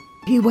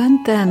He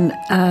went then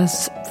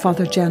as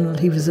Father General.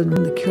 He was in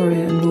the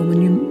Curia in Rome,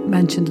 and you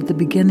mentioned at the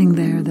beginning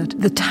there that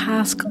the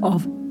task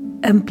of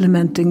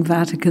implementing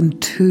Vatican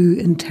II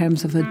in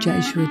terms of a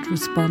Jesuit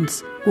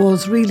response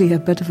was really a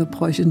bit of a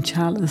poison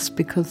chalice,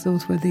 because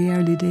those were the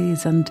early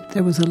days and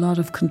there was a lot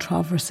of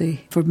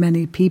controversy for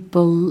many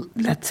people,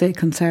 let's say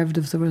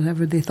conservatives or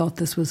whatever. They thought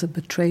this was a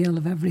betrayal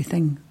of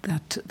everything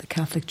that the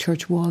Catholic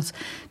Church was.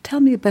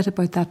 Tell me a bit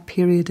about that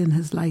period in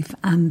his life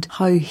and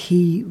how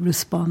he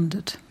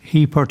responded.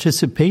 He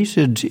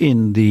participated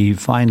in the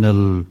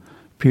final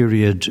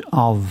period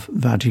of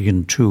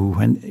Vatican II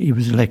when he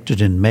was elected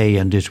in May,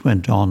 and it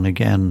went on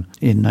again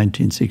in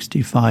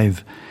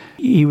 1965.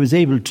 He was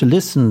able to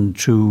listen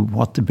to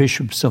what the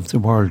bishops of the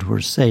world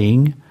were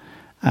saying,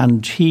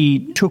 and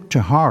he took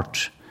to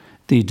heart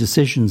the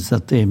decisions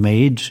that they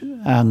made,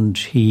 and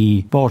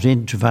he bought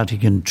into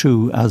Vatican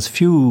II as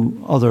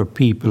few other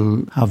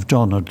people have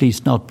done, at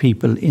least not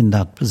people in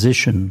that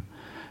position.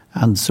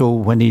 And so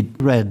when he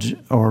read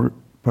or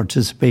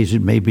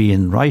participated maybe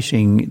in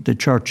writing The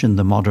Church in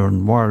the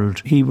Modern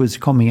World, he was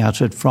coming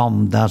at it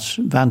from that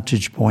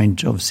vantage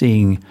point of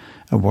seeing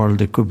a world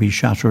that could be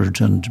shattered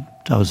and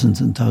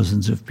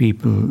thousands of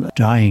people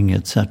dying,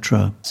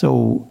 etc.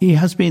 So he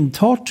has been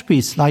thought to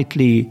be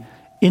slightly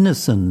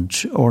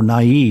innocent or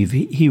naive.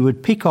 He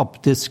would pick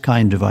up this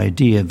kind of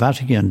idea,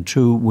 Vatican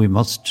II, we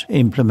must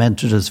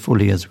implement it as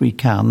fully as we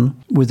can,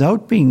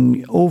 without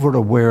being over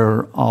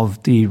aware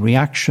of the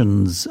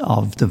reactions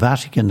of the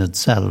Vatican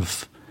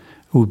itself,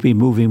 who would be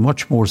moving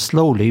much more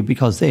slowly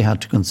because they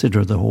had to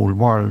consider the whole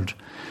world.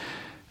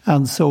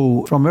 And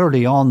so from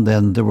early on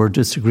then there were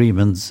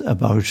disagreements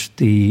about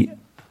the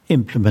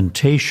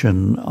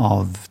implementation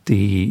of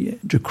the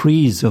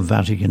decrees of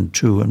Vatican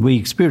II. And we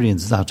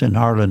experienced that in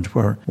Ireland,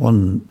 where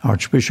one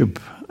Archbishop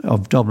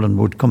of Dublin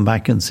would come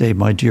back and say,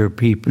 my dear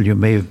people, you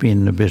may have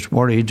been a bit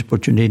worried,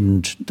 but you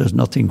needn't, there's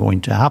nothing going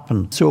to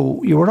happen.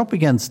 So you were up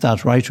against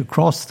that right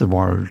across the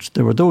world.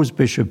 There were those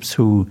bishops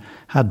who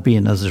had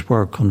been, as it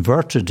were,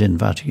 converted in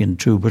Vatican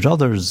II, but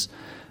others,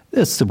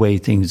 that's the way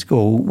things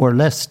go, were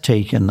less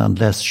taken and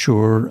less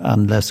sure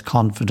and less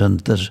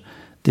confident that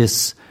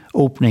this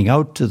opening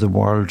out to the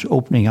world,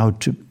 opening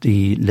out to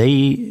the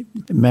lay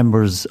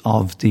members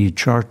of the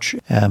Church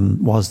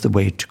was the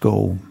way to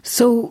go.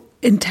 So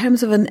in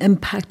terms of an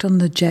impact on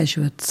the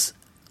Jesuits,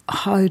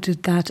 how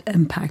did that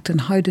impact and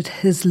how did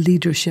his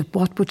leadership,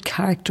 what would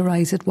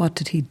characterise it? What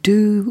did he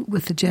do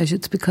with the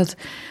Jesuits? Because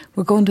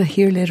we're going to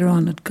hear later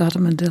on it got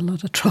him into a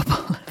lot of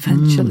trouble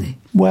eventually.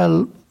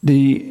 Well,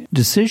 the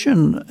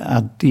decision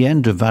at the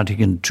end of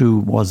Vatican II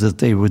was that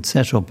they would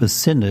set up a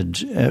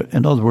synod,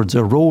 in other words,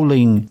 a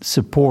rolling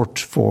support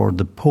for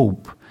the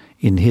Pope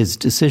in his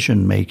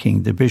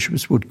decision-making. The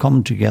bishops would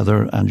come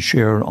together and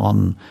share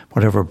on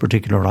whatever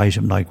particular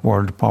item, like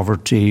world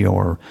poverty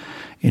or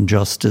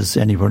injustice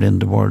anywhere in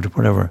the world,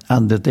 whatever,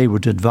 and that they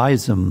would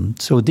advise them.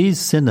 So these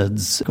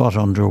synods got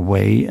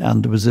underway,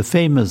 and there was a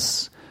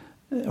famous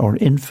or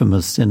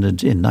infamous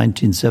synod in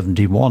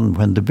 1971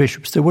 when the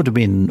bishops, there would have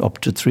been up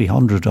to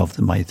 300 of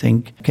them, I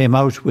think, came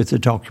out with a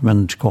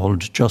document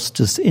called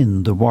Justice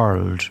in the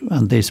World,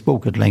 and they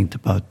spoke at length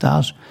about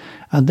that.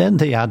 And then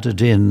they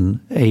added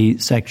in a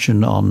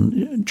section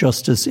on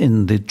justice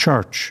in the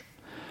church.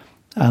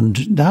 And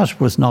that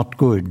was not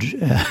good.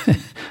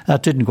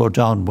 That didn't go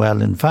down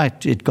well. In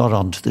fact, it got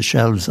onto the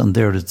shelves and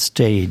there it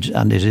stayed,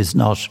 and it is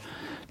not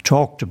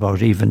talked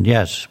about even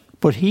yet.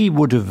 But he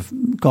would have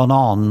gone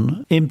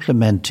on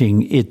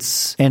implementing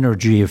its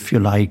energy, if you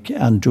like,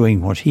 and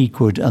doing what he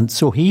could. And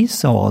so he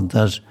saw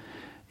that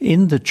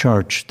in the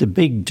church, the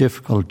big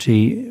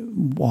difficulty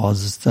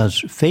was that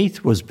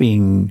faith was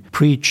being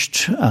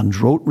preached and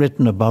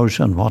written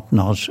about and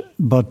whatnot,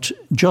 but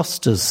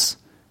justice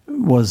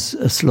was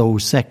a slow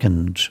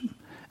second.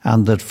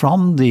 And that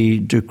from the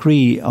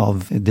decree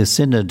of the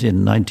Synod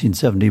in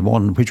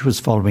 1971, which was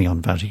following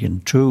on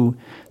Vatican II,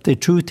 the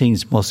two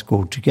things must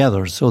go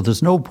together. So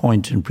there's no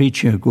point in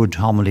preaching a good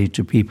homily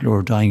to people who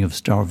are dying of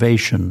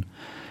starvation.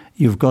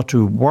 You've got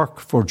to work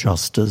for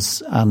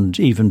justice and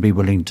even be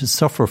willing to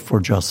suffer for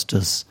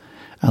justice.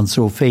 And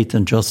so faith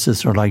and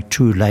justice are like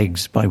two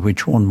legs by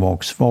which one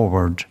walks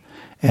forward.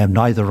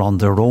 Neither on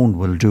their own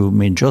will do. I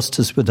mean,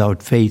 justice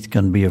without faith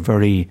can be a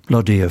very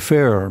bloody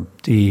affair.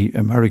 The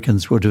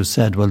Americans would have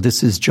said, well,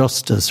 this is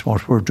justice,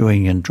 what we're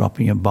doing in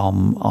dropping a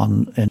bomb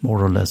on a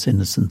more or less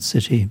innocent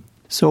city.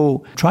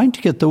 So trying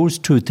to get those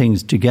two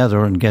things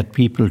together and get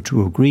people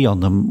to agree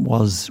on them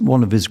was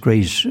one of his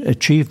great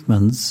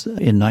achievements.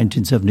 In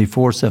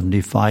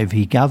 1974-75,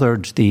 he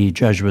gathered the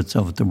Jesuits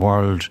of the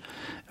world,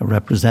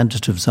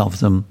 representatives of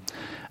them,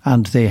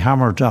 and they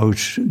hammered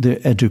out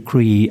a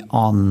decree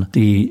on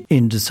the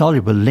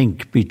indissoluble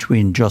link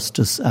between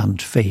justice and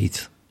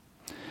faith.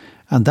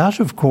 And that,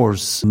 of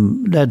course,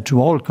 led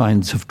to all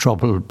kinds of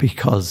trouble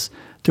because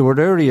there were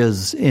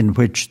areas in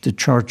which the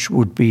church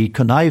would be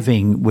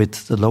conniving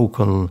with the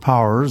local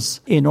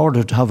powers in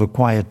order to have a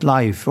quiet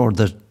life, or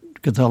that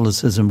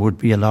Catholicism would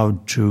be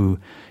allowed to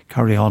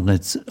carry on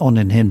its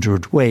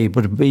unhindered way,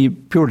 but it would be a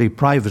purely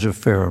private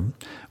affair.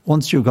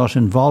 once you got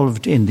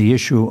involved in the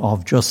issue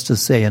of justice,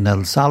 say, in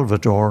El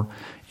Salvador,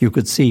 you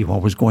could see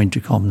what was going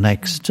to come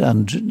next.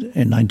 And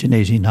in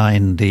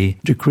 1989, the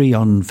decree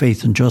on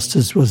faith and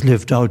justice was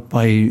lived out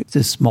by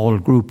this small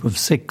group of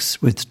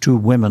 6 with 2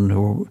 women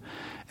who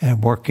were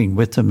working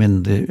with them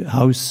in the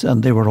house,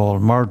 and they were all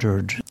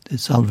murdered, the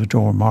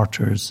Salvador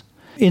martyrs.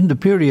 In the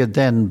period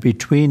then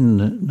between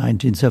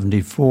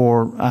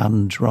 1974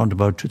 and around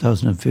about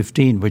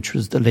 2015, which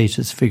was the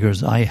latest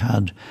figures I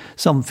had,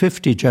 some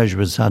 50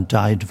 Jesuits had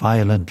died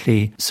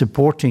violently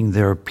supporting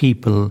their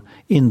people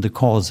in the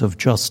cause of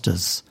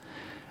justice.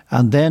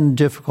 And then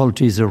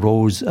difficulties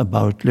arose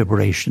about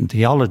liberation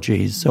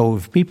theology. So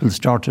if people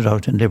started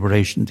out in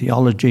liberation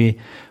theology,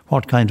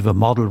 what kind of a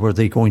model were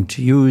they going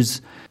to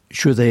use?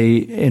 Should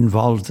they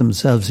involve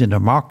themselves in a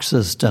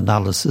Marxist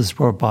analysis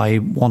whereby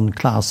one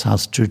class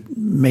has to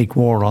make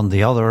war on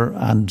the other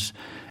and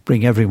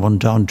bring everyone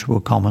down to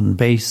a common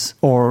base?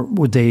 Or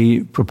would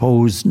they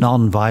propose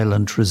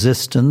non-violent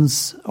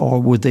resistance?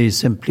 Or would they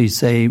simply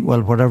say,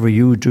 well, whatever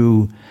you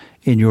do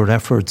in your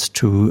efforts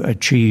to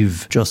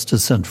achieve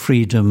justice and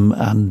freedom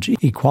and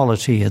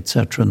equality,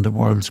 etc., in the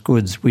world's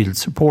goods, we'll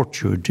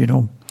support you, do you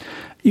know?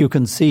 You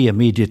can see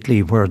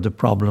immediately where the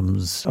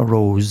problems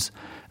arose.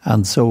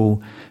 And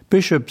so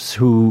bishops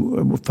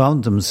who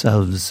found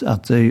themselves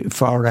at the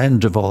far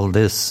end of all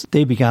this,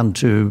 they began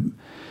to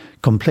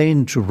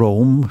complain to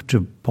Rome,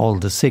 to Paul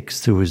VI,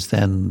 who was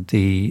then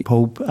the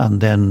Pope, and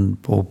then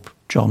Pope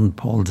John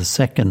Paul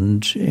II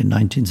in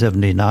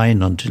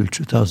 1979 until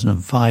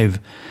 2005.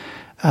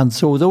 And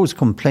so those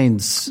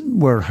complaints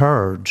were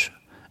heard,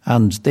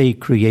 and they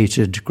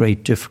created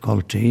great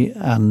difficulty.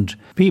 And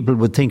people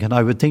would think, and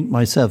I would think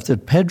myself,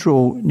 that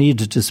Pedro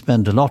needed to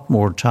spend a lot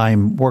more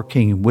time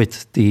working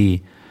with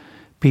the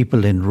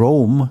people in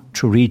Rome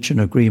to reach an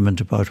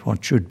agreement about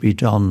what should be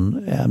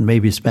done, and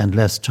maybe spend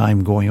less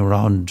time going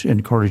around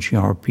encouraging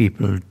our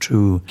people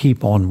to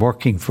keep on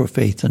working for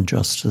faith and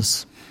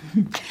justice.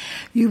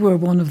 You were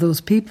one of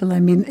those people. I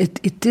mean,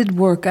 it did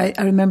work. I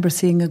remember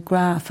seeing a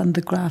graph, and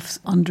the graphs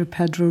under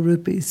Pedro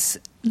Arrupe's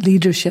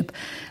leadership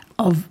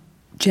of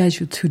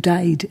Jesuits who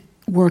died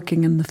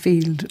working in the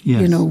field,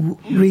 yes. You know,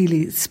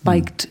 really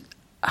spiked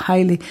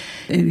highly.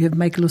 You have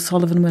Michael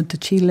O'Sullivan went to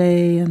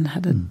Chile and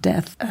had a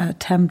death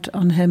attempt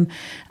on him,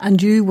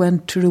 and you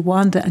went to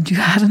Rwanda and you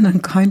had an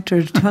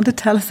encounter. Do you want to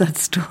tell us that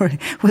story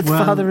with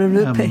Father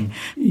Arrupe?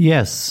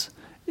 Yes.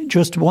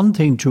 Just one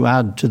thing to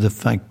add to the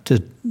fact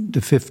that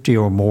the 50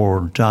 or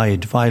more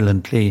died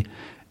violently.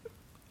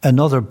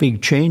 Another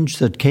big change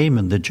that came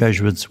in the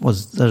Jesuits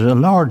was that a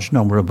large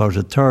number, about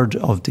a third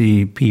of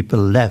the people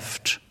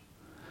left.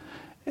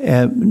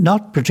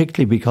 Not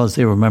particularly because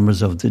they were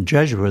members of the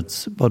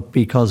Jesuits, but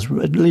because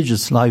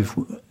religious life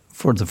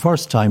for the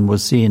first time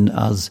was seen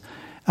as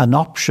an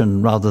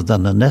option rather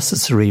than a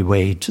necessary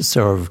way to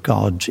serve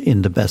God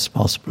in the best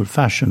possible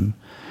fashion.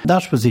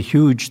 That was a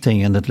huge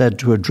thing, and it led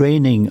to a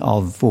draining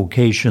of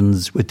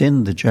vocations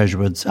within the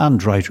Jesuits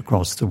and right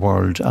across the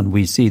world. And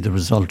we see the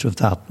result of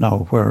that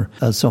now, where,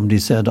 as somebody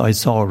said, I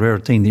saw a rare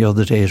thing the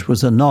other day, it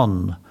was a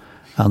nun,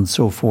 and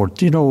so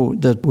forth. You know,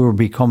 that we're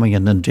becoming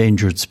an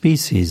endangered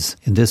species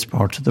in this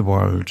part of the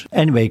world.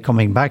 Anyway,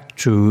 coming back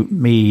to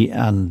me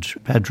and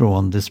Pedro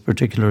on this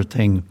particular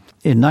thing,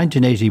 in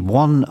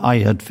 1981, I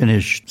had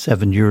finished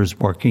 7 years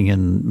working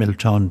in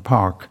Milltown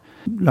Park.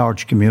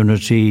 Large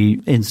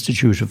community,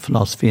 Institute of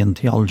Philosophy and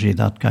Theology,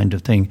 that kind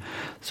of thing.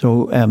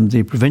 So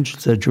the provincial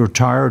said, you're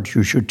tired,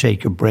 you should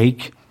take a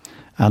break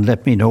and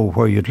let me know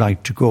where you'd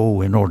like to go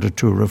in order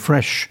to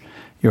refresh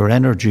your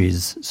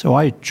energies. So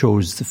I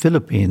chose the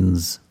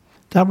Philippines.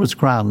 That was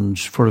grand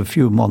for a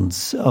few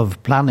months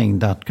of planning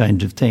that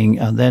kind of thing.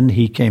 And then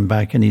he came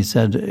back and he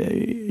said,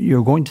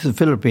 you're going to the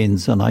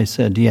Philippines? And I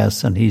said,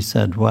 yes. And he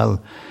said, well,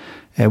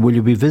 will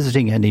you be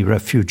visiting any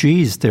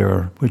refugees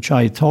there? Which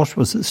I thought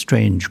was a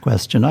strange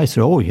question. I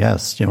said, oh,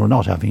 yes,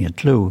 not having a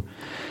clue.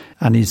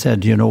 And he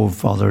said,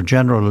 Father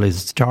General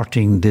is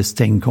starting this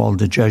thing called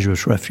the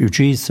Jesuit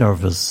Refugee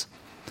Service.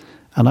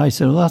 And I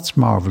said, well, that's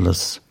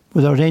marvellous,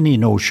 without any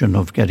notion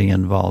of getting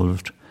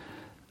involved.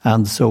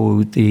 And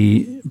so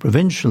the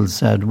provincial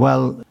said,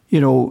 well,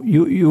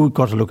 you've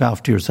got to look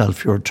after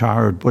yourself, you're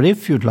tired. But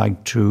if you'd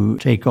like to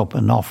take up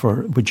an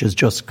offer which has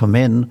just come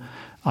in,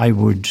 I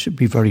would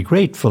be very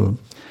grateful.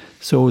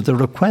 So the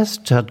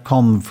request had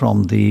come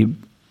from the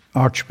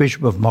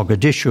Archbishop of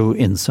Mogadishu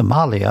in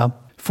Somalia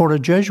for a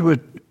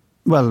Jesuit,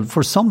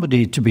 for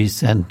somebody to be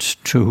sent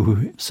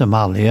to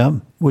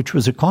Somalia, which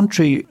was a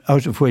country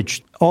out of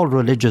which all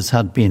religious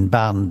had been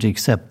banned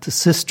except the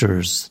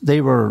sisters.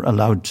 They were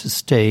allowed to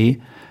stay.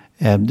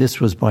 This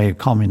was by a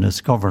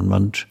communist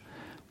government.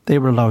 They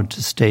were allowed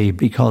to stay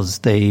because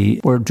they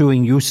were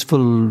doing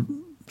useful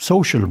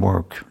social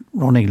work,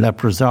 running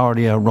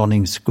leprosaria,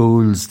 running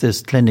schools,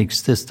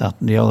 clinics, this, that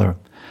and the other.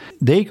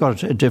 They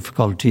got a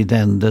difficulty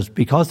then that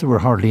because there were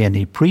hardly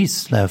any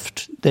priests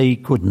left, they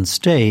couldn't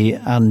stay,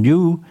 and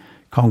new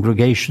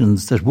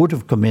congregations that would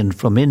have come in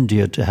from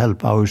India to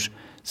help out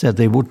said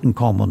they wouldn't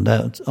come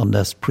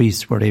unless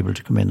priests were able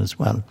to come in as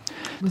well.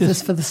 Was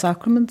this for the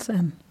sacraments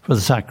then? for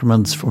the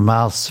sacraments, for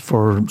Mass,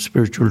 for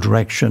spiritual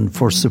direction,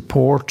 for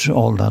support,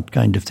 all that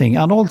kind of thing.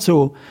 And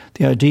also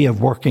the idea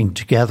of working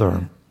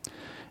together,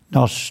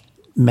 not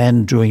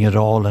men doing it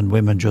all and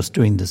women just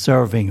doing the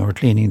serving or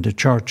cleaning the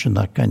church and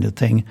that kind of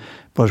thing,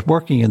 but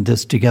working in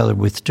this together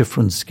with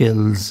different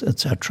skills,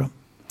 etc.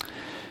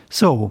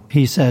 So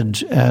he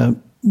said,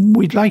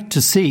 we'd like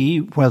to see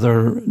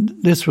whether,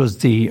 this was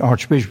the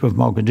Archbishop of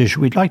Mogadishu,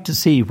 we'd like to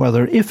see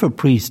whether if a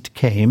priest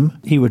came,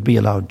 he would be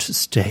allowed to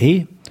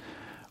stay,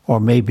 or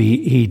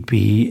maybe he'd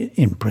be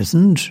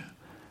imprisoned,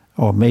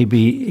 or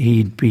maybe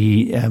he'd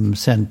be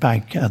sent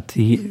back at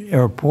the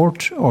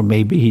airport, or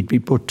maybe he'd be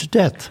put to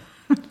death.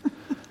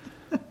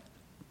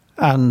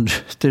 And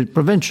the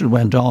provincial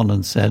went on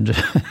and said,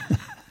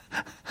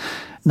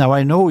 now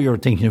I know you're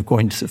thinking of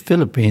going to the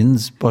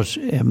Philippines, but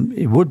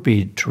it would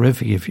be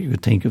terrific if you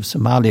could think of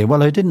Somalia.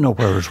 Well, I didn't know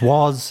where it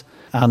was,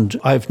 and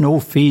I've no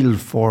feel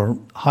for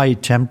high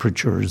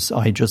temperatures.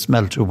 I just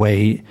melt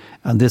away,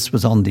 and this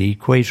was on the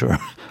equator.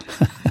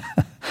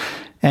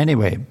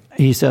 Anyway,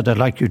 he said, I'd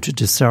like you to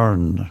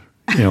discern,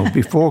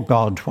 before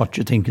God, what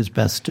you think is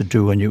best to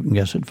do, and you can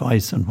get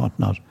advice and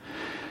whatnot.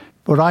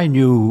 But I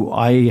knew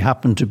I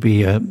happened to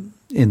be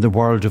in the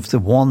world of the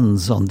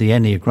ones on the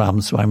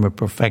Enneagram, so I'm a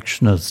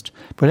perfectionist.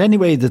 But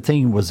anyway, the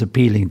thing was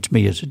appealing to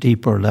me at a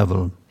deeper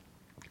level.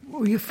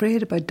 Were you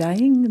afraid about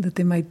dying, that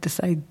they might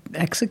decide to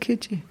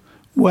execute you?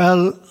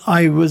 Well,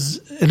 I was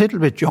a little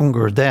bit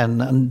younger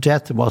then, and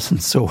death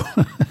wasn't so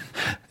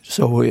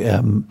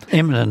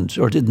imminent,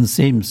 or didn't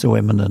seem so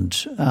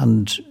imminent.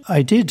 And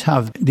I did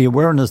have the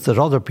awareness that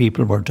other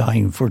people were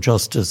dying for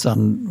justice,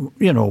 and,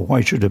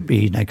 why should it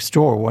be next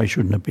door? Why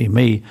shouldn't it be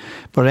me?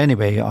 But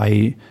anyway,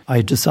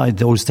 I decided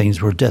those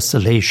things were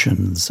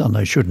desolations, and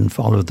I shouldn't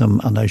follow them,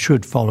 and I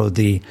should follow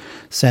the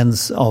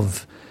sense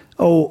of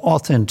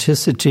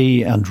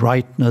authenticity and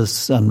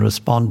rightness and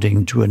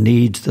responding to a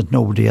need that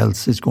nobody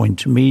else is going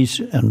to meet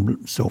and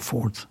so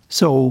forth.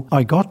 So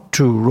I got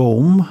to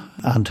Rome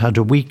and had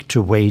a week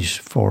to wait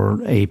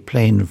for a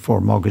plane for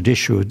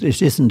Mogadishu.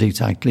 It isn't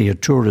exactly a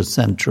tourist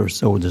centre,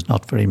 so there's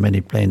not very many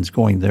planes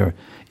going there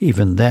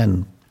even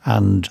then.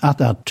 And at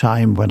that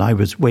time, when I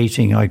was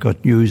waiting, I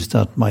got news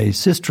that my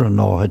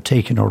sister-in-law had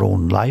taken her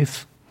own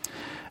life,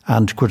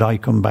 and could I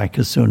come back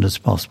as soon as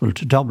possible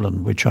to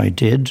Dublin, which I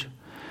did,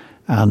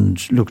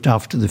 and looked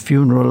after the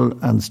funeral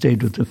and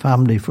stayed with the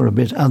family for a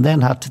bit, and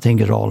then had to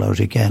think it all out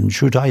again.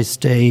 Should I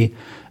stay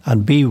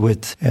and be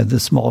with the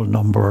small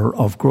number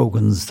of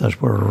Grogans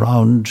that were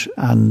around,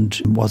 and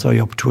was I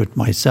up to it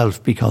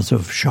myself because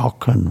of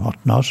shock and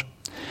whatnot?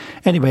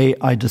 Anyway,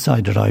 I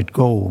decided I'd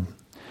go.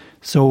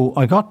 So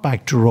I got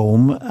back to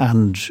Rome,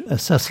 and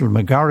Cecil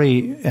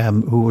McGarry,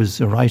 who was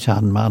the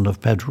right-hand man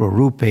of Pedro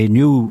Arrupe,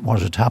 knew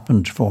what had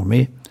happened for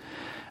me,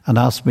 and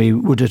asked me,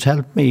 would it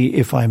help me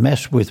if I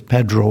met with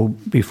Pedro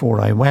before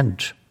I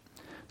went?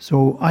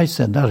 So I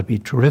said, that'd be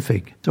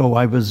terrific. So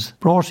I was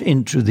brought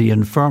into the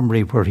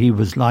infirmary where he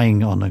was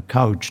lying on a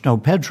couch. Now,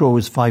 Pedro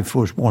was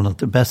 5'1" at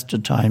the best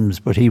of times,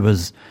 but he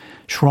was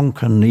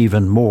shrunken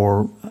even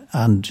more,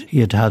 and he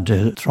had had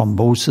a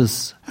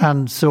thrombosis.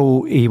 And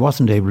so he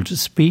wasn't able to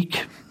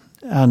speak,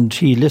 and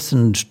he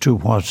listened to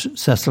what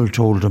Cecil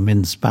told him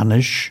in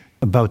Spanish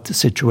about the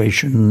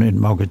situation in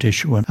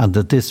Mogadishu, and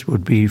that this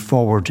would be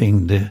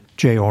forwarding the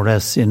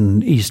JRS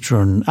in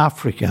Eastern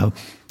Africa,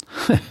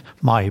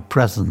 my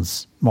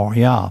presence,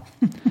 Moria.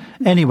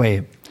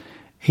 Anyway,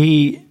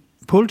 he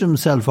pulled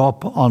himself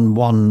up on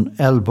one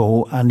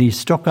elbow and he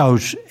stuck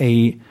out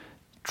a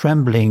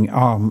trembling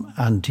arm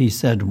and he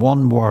said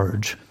one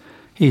word.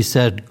 He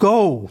said,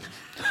 "Go!"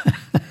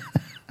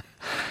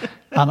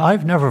 And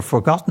I've never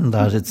forgotten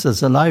that. It's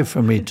as alive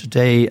for me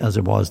today as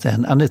it was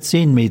then. And it's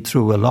seen me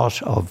through a lot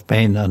of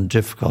pain and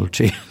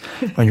difficulty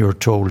when you're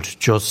told,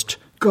 just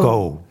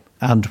go.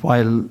 And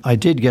while I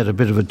did get a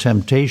bit of a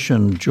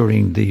temptation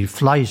during the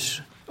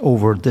flight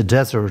over the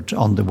desert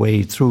on the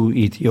way through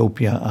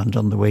Ethiopia and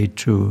on the way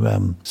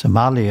to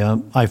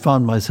Somalia, I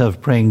found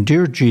myself praying,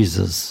 "Dear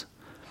Jesus,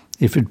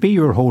 if it be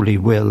your holy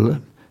will,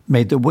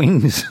 may the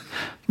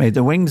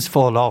wings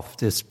fall off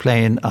this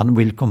plane and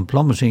we'll come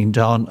plummeting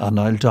down and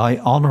I'll die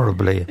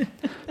honourably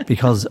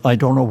because I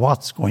don't know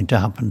what's going to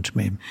happen to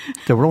me."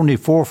 There were only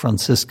 4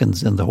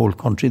 Franciscans in the whole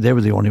country. They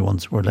were the only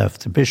ones who were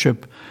left. The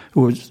bishop,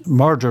 who was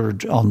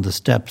murdered on the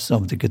steps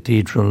of the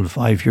cathedral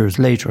 5 years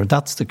later.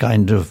 That's the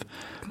kind of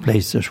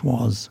place it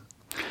was.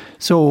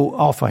 So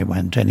off I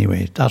went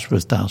anyway. That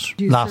was that.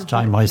 Last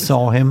time I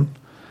saw him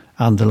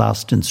and the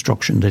last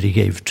instruction that he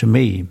gave to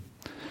me.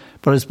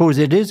 But I suppose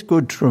it is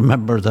good to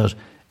remember that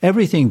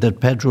everything that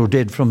Pedro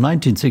did from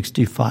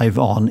 1965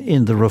 on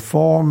in the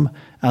reform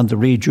and the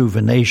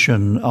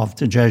rejuvenation of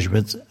the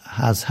Jesuits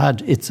has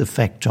had its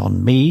effect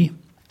on me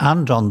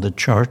and on the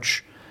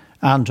church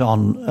and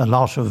on a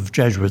lot of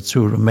Jesuits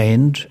who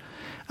remained,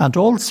 and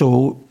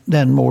also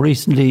then more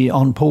recently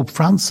on Pope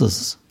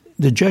Francis.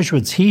 The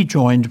Jesuits he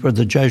joined were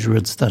the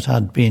Jesuits that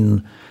had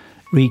been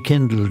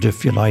rekindled,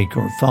 if you like,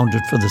 or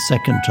founded for the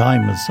second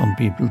time, as some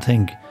people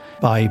think,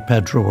 by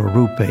Pedro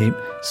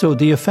Arrupe. So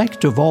the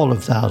effect of all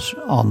of that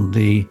on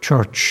the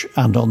church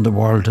and on the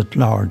world at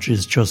large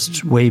is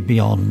just way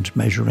beyond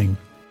measuring.